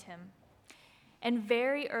him. And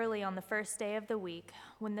very early on the first day of the week,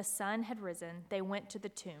 when the sun had risen, they went to the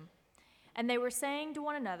tomb. And they were saying to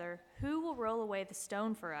one another, "Who will roll away the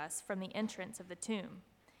stone for us from the entrance of the tomb?"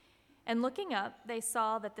 And looking up, they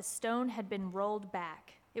saw that the stone had been rolled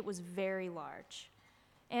back. It was very large.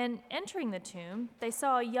 And entering the tomb, they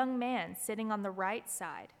saw a young man sitting on the right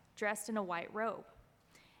side, dressed in a white robe.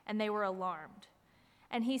 And they were alarmed.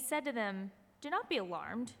 And he said to them, "Do not be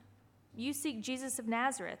alarmed. You seek Jesus of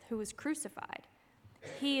Nazareth, who was crucified.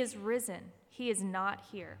 He is risen. He is not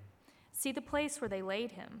here. See the place where they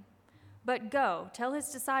laid him. But go, tell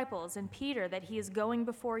his disciples and Peter that he is going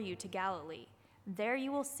before you to Galilee. There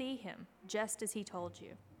you will see him, just as he told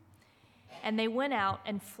you." And they went out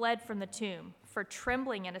and fled from the tomb, for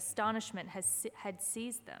trembling and astonishment had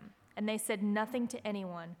seized them. And they said nothing to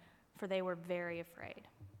anyone, for they were very afraid.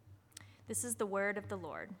 This is the word of the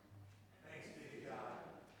Lord. Thanks be to God.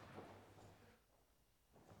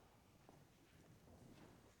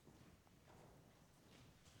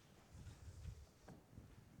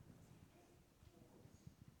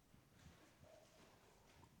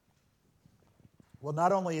 Well,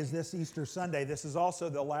 not only is this Easter Sunday, this is also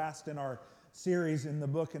the last in our series in the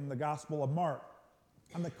book in the Gospel of Mark.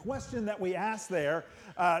 And the question that we ask there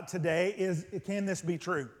today is, can this be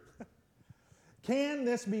true? Can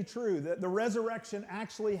this be true, that the resurrection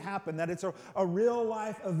actually happened, that it's a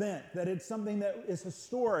real-life event, that it's something that is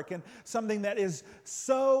historic and something that is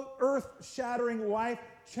so earth-shattering,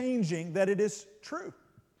 life-changing that it is true?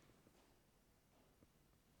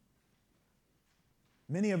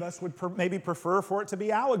 Many of us would maybe prefer for it to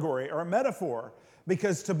be allegory or a metaphor,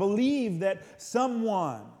 because to believe that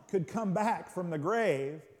someone could come back from the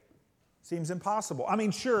grave seems impossible. I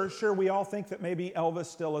mean, sure, we all think that maybe Elvis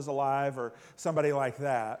still is alive or somebody like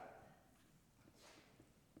that.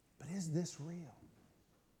 But is this real?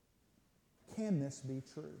 Can this be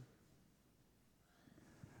true?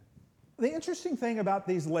 The interesting thing about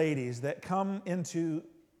these ladies that come into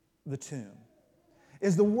the tomb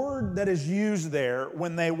is the word that is used there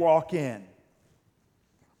when they walk in.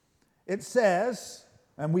 It says,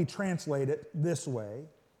 and we translate it this way,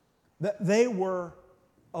 that they were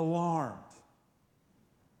alarmed.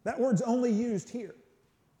 That word's only used here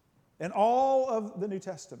in all of the New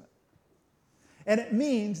Testament. And it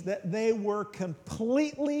means that they were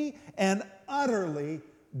completely and utterly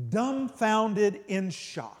dumbfounded in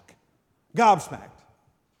shock, gobsmacked.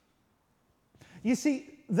 You see,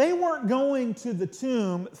 they weren't going to the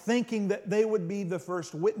tomb thinking that they would be the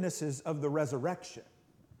first witnesses of the resurrection.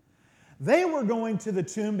 They were going to the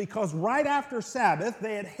tomb because right after Sabbath,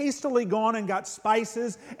 they had hastily gone and got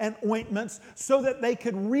spices and ointments so that they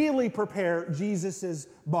could really prepare Jesus'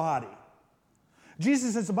 body.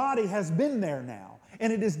 Jesus' body has been there now,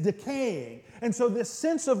 and it is decaying. And so this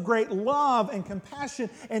sense of great love and compassion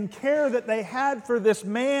and care that they had for this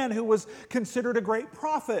man who was considered a great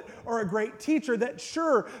prophet or a great teacher, that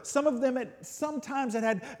sure, some of them sometimes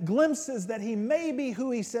had glimpses that he may be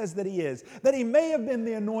who he says that he is, that he may have been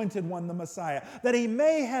the anointed one, the Messiah, that he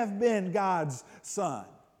may have been God's son.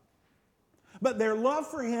 But their love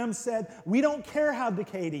for him said, we don't care how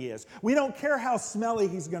decayed he is. We don't care how smelly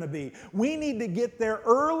he's going to be. We need to get there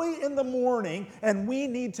early in the morning, and we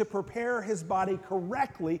need to prepare his body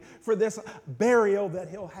correctly for this burial that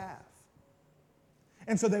he'll have.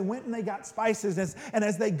 And so they went and they got spices, and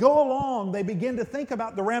as they go along, they begin to think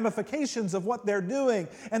about the ramifications of what they're doing,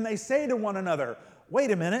 and they say to one another,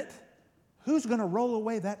 wait a minute, who's going to roll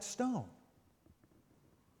away that stone?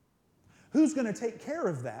 Who's going to take care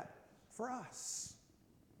of that for us?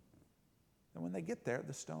 And when they get there,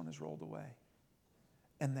 the stone is rolled away.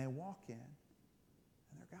 And they walk in,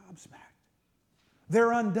 and they're gobsmacked.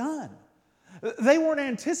 They're undone. They weren't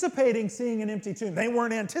anticipating seeing an empty tomb. They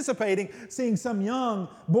weren't anticipating seeing some young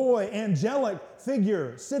boy, angelic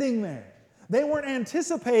figure sitting there. They weren't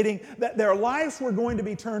anticipating that their lives were going to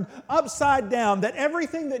be turned upside down, that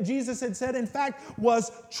everything that Jesus had said, in fact,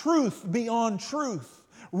 was truth beyond truth,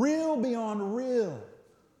 real beyond real.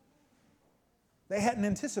 They hadn't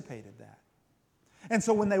anticipated that. And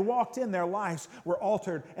so when they walked in, their lives were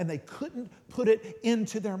altered, and they couldn't put it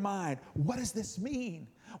into their mind. What does this mean?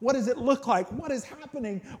 What does it look like? What is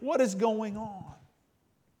happening? What is going on?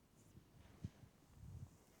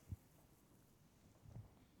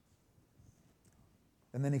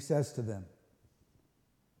 And then he says to them,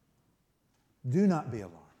 do not be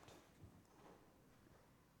alarmed.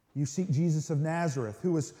 You seek Jesus of Nazareth,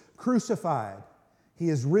 who was crucified. He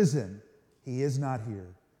is risen. He is not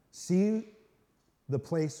here. See the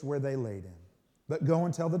place where they laid him. But go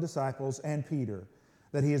and tell the disciples and Peter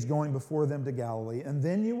that he is going before them to Galilee, and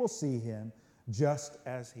then you will see him just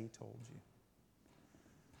as he told you.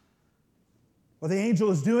 What the angel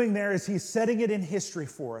is doing there is he's setting it in history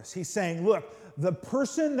for us. He's saying, look, the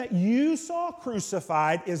person that you saw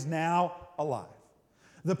crucified is now alive.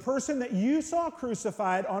 The person that you saw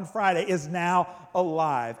crucified on Friday is now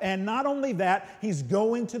alive. And not only that, he's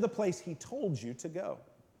going to the place he told you to go.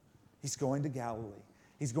 He's going to Galilee.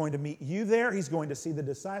 He's going to meet you there. He's going to see the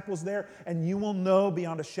disciples there. And you will know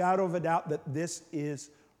beyond a shadow of a doubt that this is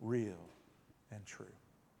real and true.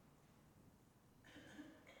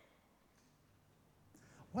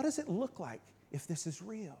 What does it look like if this is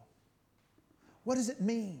real? What does it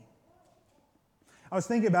mean? I was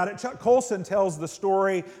thinking about it. Chuck Colson tells the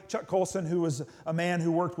story. Chuck Colson, who was a man who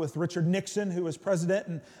worked with Richard Nixon, who was president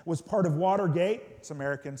and was part of Watergate. It's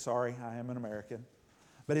American, sorry, I am an American.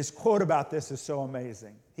 But his quote about this is so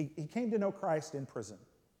amazing. He came to know Christ in prison.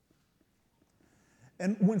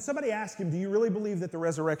 And when somebody asked him, do you really believe that the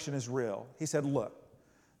resurrection is real? He said, look,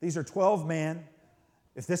 these are 12 men.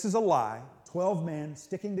 If this is a lie, 12 men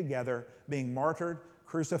sticking together, being martyred,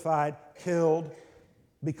 crucified, killed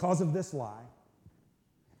because of this lie,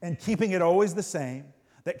 and keeping it always the same,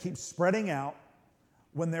 that keeps spreading out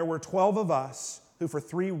when there were 12 of us who for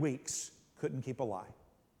 3 weeks couldn't keep a lie.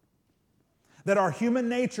 That our human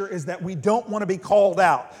nature is that we don't want to be called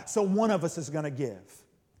out, so one of us is going to give.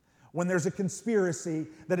 When there's a conspiracy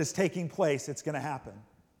that is taking place, it's going to happen.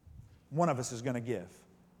 One of us is going to give.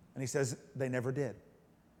 And he says they never did.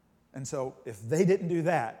 And so if they didn't do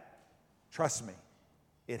that, trust me,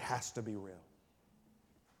 it has to be real.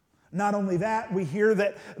 Not only that, we hear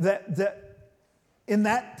that in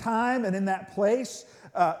that time and in that place,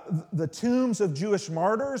 the tombs of Jewish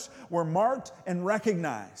martyrs were marked and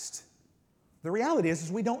recognized. The reality is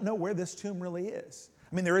we don't know where this tomb really is.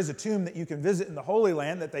 I mean, there is a tomb that you can visit in the Holy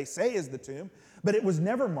Land that they say is the tomb, but it was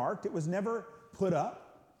never marked, it was never put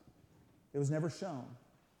up, it was never shown.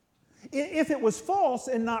 If it was false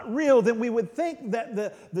and not real, then we would think that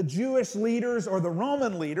the Jewish leaders or the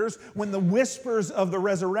Roman leaders, when the whispers of the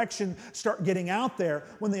resurrection start getting out there,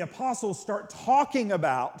 when the apostles start talking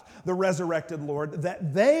about the resurrected Lord,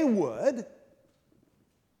 that they would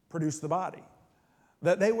produce the body,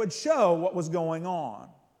 that they would show what was going on,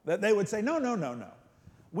 that they would say, no.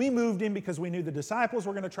 We moved him because we knew the disciples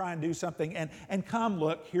were going to try and do something, and come,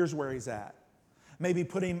 look, here's where he's at. Maybe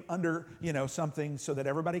put him under, something so that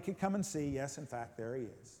everybody could come and see, yes, in fact, there he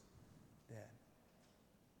is, dead.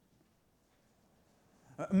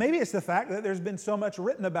 Maybe it's the fact that there's been so much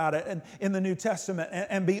written about it in the New Testament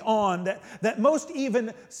and beyond that most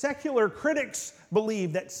even secular critics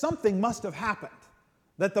believe that something must have happened,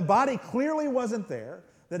 that the body clearly wasn't there,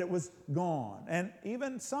 that it was gone. And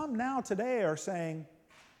even some now today are saying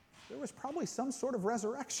there was probably some sort of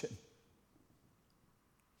resurrection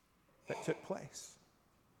that took place.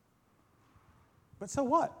 But so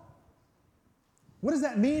what? What does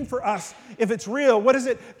that mean for us if it's real? What does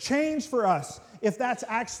it change for us if that's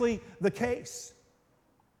actually the case?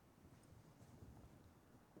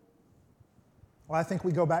 Well, I think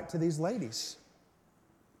we go back to these ladies,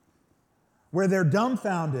 where they're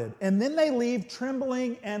dumbfounded, and then they leave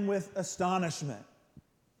trembling and with astonishment.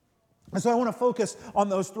 And so I want to focus on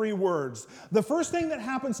those 3 words. The first thing that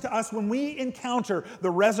happens to us when we encounter the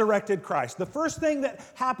resurrected Christ, the first thing that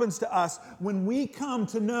happens to us when we come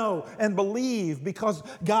to know and believe, because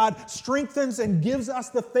God strengthens and gives us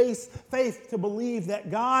the faith to believe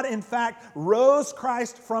that God, in fact, rose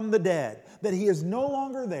Christ from the dead, that he is no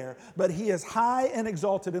longer there, but he is high and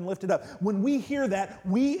exalted and lifted up. When we hear that,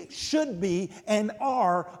 we should be and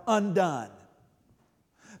are undone.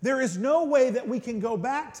 There is no way that we can go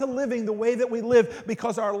back to living the way that we live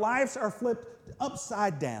because our lives are flipped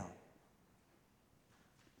upside down.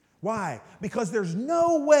 Why? Because there's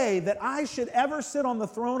no way that I should ever sit on the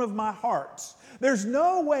throne of my heart. There's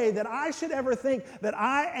no way that I should ever think that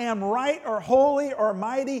I am right or holy or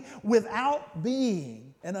mighty without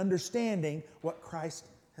being and understanding what Christ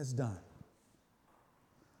has done.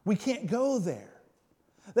 We can't go there.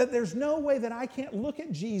 That there's no way that I can't look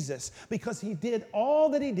at Jesus because he did all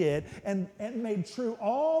that he did and made true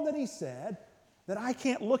all that he said, that I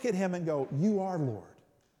can't look at him and go, you are Lord,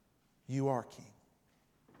 you are King.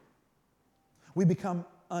 We become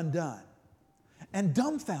undone and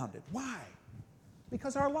dumbfounded. Why?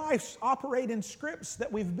 Because our lives operate in scripts that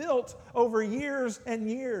we've built over years and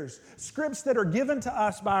years. Scripts that are given to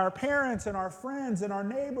us by our parents and our friends and our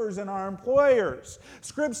neighbors and our employers.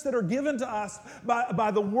 Scripts that are given to us by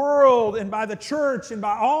the world and by the church and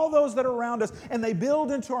by all those that are around us. And they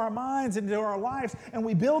build into our minds and into our lives. And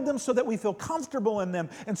we build them so that we feel comfortable in them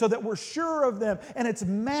and so that we're sure of them. And it's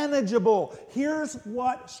manageable. Here's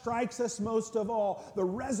what strikes us most of all. The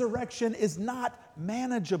resurrection is not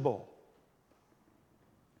manageable.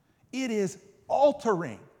 It is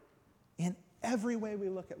altering in every way we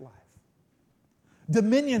look at life.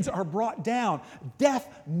 Dominions are brought down. Death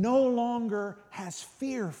no longer has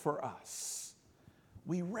fear for us.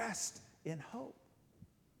 We rest in hope.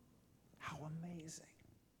 How amazing.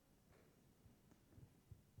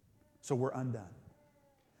 So we're undone.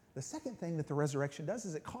 The second thing that the resurrection does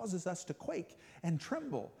is it causes us to quake and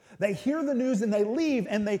tremble. They hear the news and they leave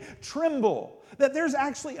and they tremble. That there's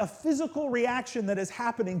actually a physical reaction that is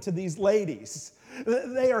happening to these ladies.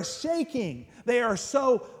 They are shaking. They are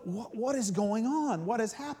so, what is going on? What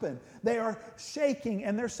has happened? They are shaking,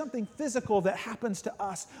 and there's something physical that happens to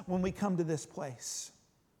us when we come to this place.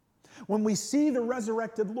 When we see the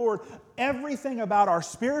resurrected Lord, everything about our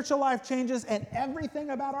spiritual life changes and everything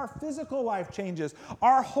about our physical life changes.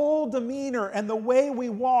 Our whole demeanor and the way we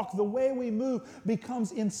walk, the way we move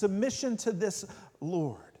becomes in submission to this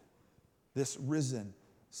Lord, this risen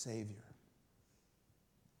Savior.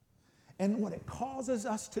 And what it causes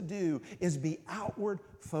us to do is be outward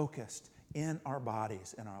focused in our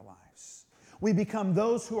bodies, in our lives. We become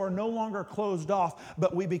those who are no longer closed off,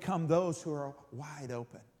 but we become those who are wide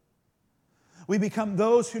open. We become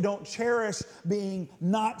those who don't cherish being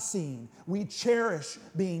not seen. We cherish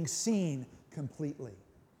being seen completely.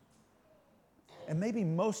 And maybe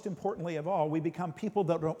most importantly of all, we become people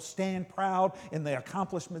that don't stand proud in the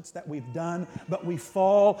accomplishments that we've done, but we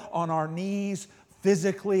fall on our knees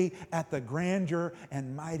physically at the grandeur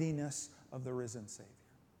and mightiness of the risen Savior.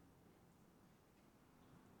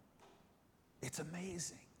 It's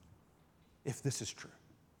amazing if this is true.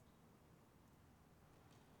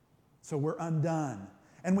 So we're undone.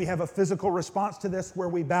 And we have a physical response to this where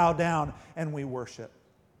we bow down and we worship.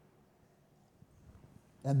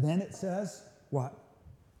 And then it says, what?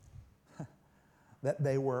 That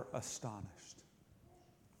they were astonished.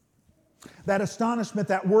 That astonishment,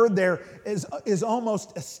 that word there is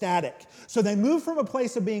almost ecstatic. So they move from a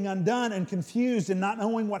place of being undone and confused and not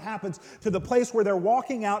knowing what happens to the place where they're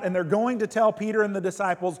walking out and they're going to tell Peter and the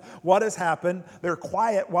disciples what has happened. They're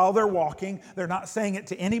quiet while they're walking. They're not saying it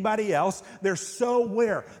to anybody else. They're so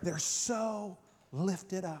where? They're so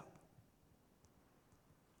lifted up.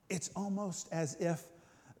 It's almost as if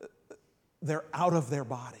they're out of their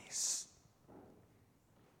bodies.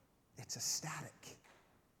 It's ecstatic.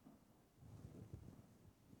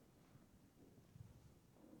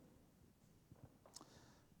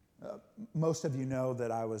 Most of you know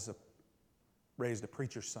that I was raised a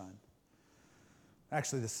preacher's son.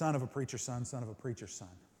 Actually, the son of a preacher's son, son of a preacher's son.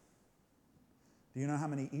 Do you know how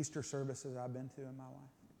many Easter services I've been to in my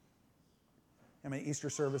life? How many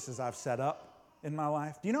Easter services I've set up in my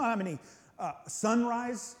life? Do you know how many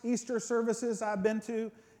sunrise Easter services I've been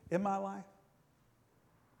to in my life?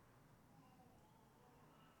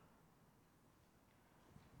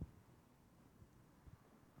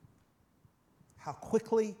 How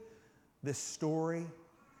quickly this story,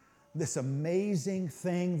 this amazing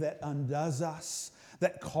thing that undoes us,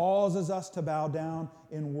 that causes us to bow down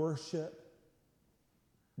in worship,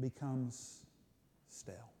 becomes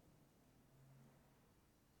stale.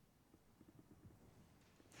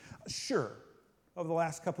 Sure, over the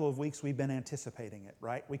last couple of weeks we've been anticipating it,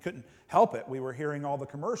 right? We couldn't help it. We were hearing all the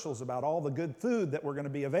commercials about all the good food that were going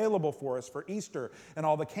to be available for us for Easter and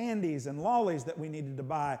all the candies and lollies that we needed to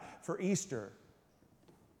buy for Easter.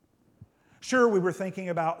 Sure, we were thinking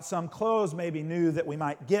about some clothes maybe new that we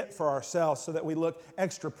might get for ourselves so that we look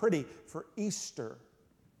extra pretty for Easter.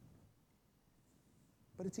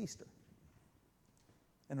 But it's Easter.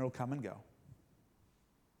 And it'll come and go.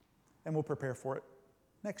 And we'll prepare for it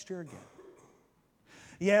next year again.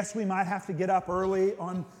 Yes, we might have to get up early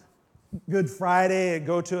on Good Friday and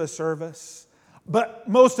go to a service. But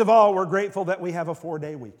most of all, we're grateful that we have a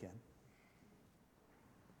 4-day weekend.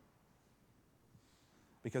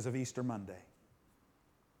 Because of Easter Monday.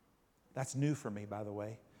 That's new for me, by the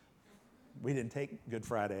way. We didn't take Good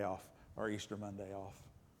Friday off or Easter Monday off.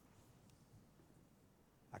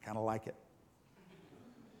 I kind of like it.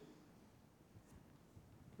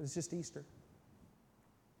 But it's just Easter.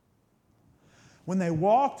 When they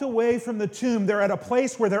walked away from the tomb, they're at a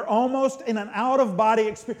place where they're almost in an out-of-body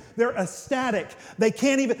experience. They're ecstatic. They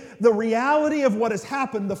can't even... The reality of what has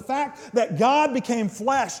happened, the fact that God became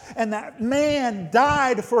flesh and that man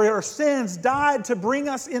died for our sins, died to bring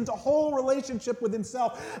us into whole relationship with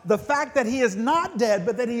Himself, the fact that He is not dead,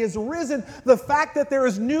 but that He is risen, the fact that there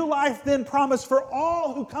is new life then promised for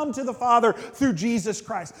all who come to the Father through Jesus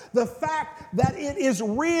Christ, the fact that it is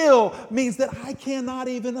real means that I cannot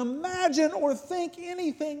even imagine or think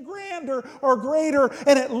anything grander or greater,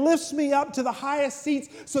 and it lifts me up to the highest seats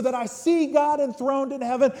so that I see God enthroned in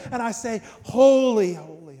heaven and I say, holy,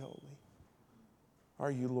 holy, holy are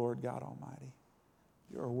you, Lord God Almighty.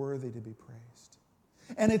 You are worthy to be praised.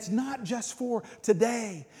 And it's not just for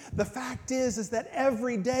today. The fact is that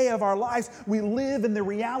every day of our lives, we live in the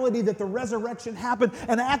reality that the resurrection happened,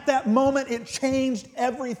 and at that moment, it changed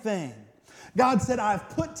everything. God said, I've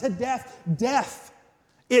put to death death.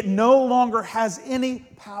 It no longer has any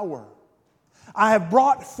power. I have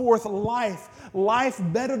brought forth life, life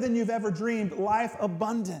better than you've ever dreamed, life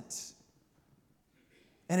abundant.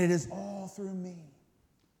 And it is all through me.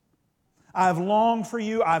 I've longed for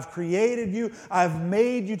you. I've created you. I've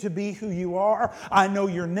made you to be who you are. I know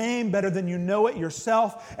your name better than you know it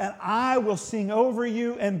yourself. And I will sing over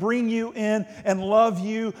you and bring you in and love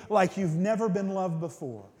you like you've never been loved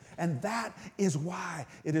before. And that is why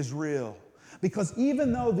it is real. Because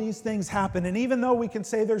even though these things happen, and even though we can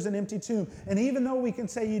say there's an empty tomb, and even though we can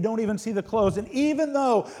say you don't even see the clothes, and even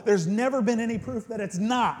though there's never been any proof that it's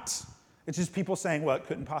not, it's just people saying, well, it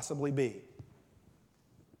couldn't possibly be.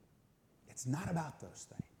 It's not about those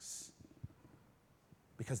things.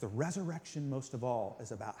 Because the resurrection, most of all,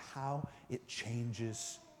 is about how it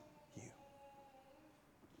changes you.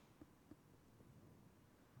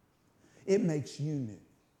 It makes you new.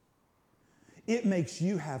 It makes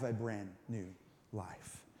you have a brand new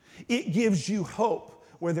life. It gives you hope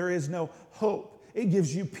where there is no hope. It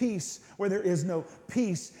gives you peace where there is no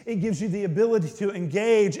peace. It gives you the ability to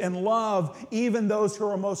engage and love even those who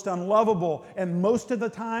are most unlovable. And most of the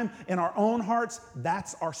time, in our own hearts,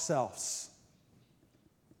 that's ourselves.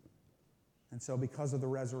 And so because of the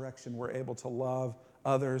resurrection, we're able to love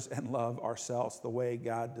others and love ourselves the way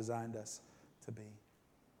God designed us to be.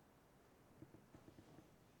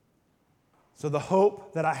 So the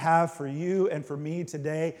hope that I have for you and for me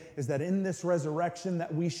today is that in this resurrection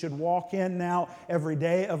that we should walk in now every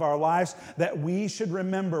day of our lives, that we should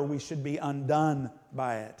remember we should be undone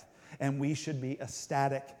by it, and we should be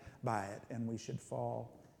ecstatic by it, and we should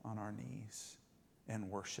fall on our knees and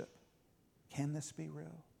worship. Can this be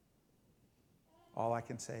real? All I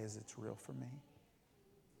can say is it's real for me.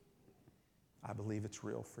 I believe it's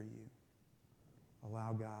real for you.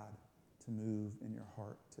 Allow God to move in your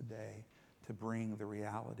heart today, to bring the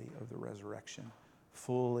reality of the resurrection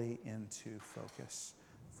fully into focus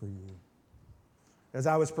for you. As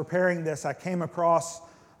I was preparing this, I came across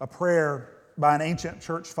a prayer by an ancient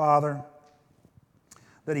church father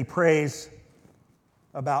that he prays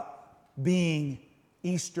about being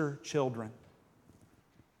Easter children.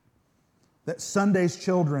 That Sunday's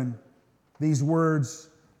children, these words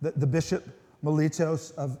that the Bishop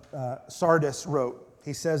Mellitos of Sardis wrote.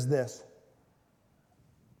 He says this.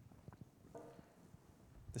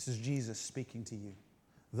 This is Jesus speaking to you.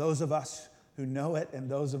 Those of us who know it and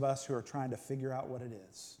those of us who are trying to figure out what it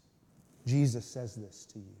is. Jesus says this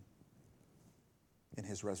to you in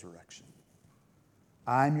his resurrection.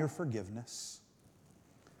 I am your forgiveness.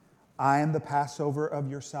 I am the Passover of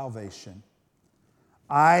your salvation.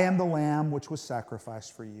 I am the Lamb which was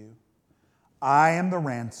sacrificed for you. I am the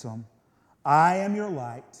ransom. I am your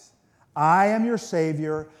light. I am your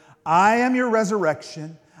Savior. I am your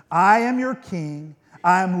resurrection. I am your King.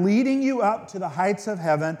 I am leading you up to the heights of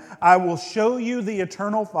heaven. I will show you the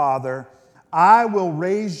eternal Father. I will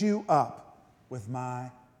raise you up with my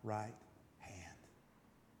right hand.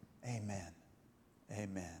 Amen.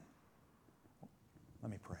 Amen.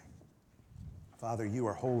 Let me pray. Father, you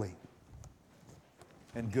are holy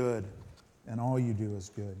and good, and all you do is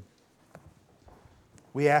good.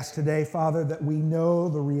 We ask today, Father, that we know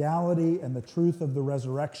the reality and the truth of the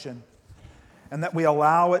resurrection, and that we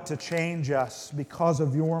allow it to change us because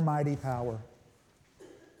of your mighty power.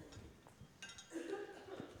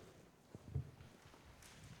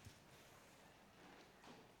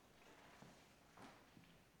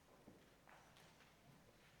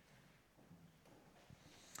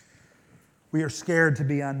 We are scared to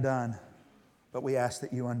be undone, but we ask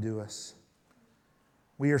that you undo us.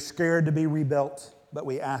 We are scared to be rebuilt, but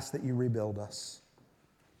we ask that you rebuild us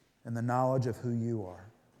in the knowledge of who you are.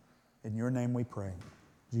 In your name we pray.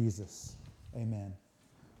 Jesus, amen.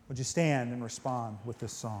 Would you stand and respond with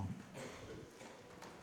this song?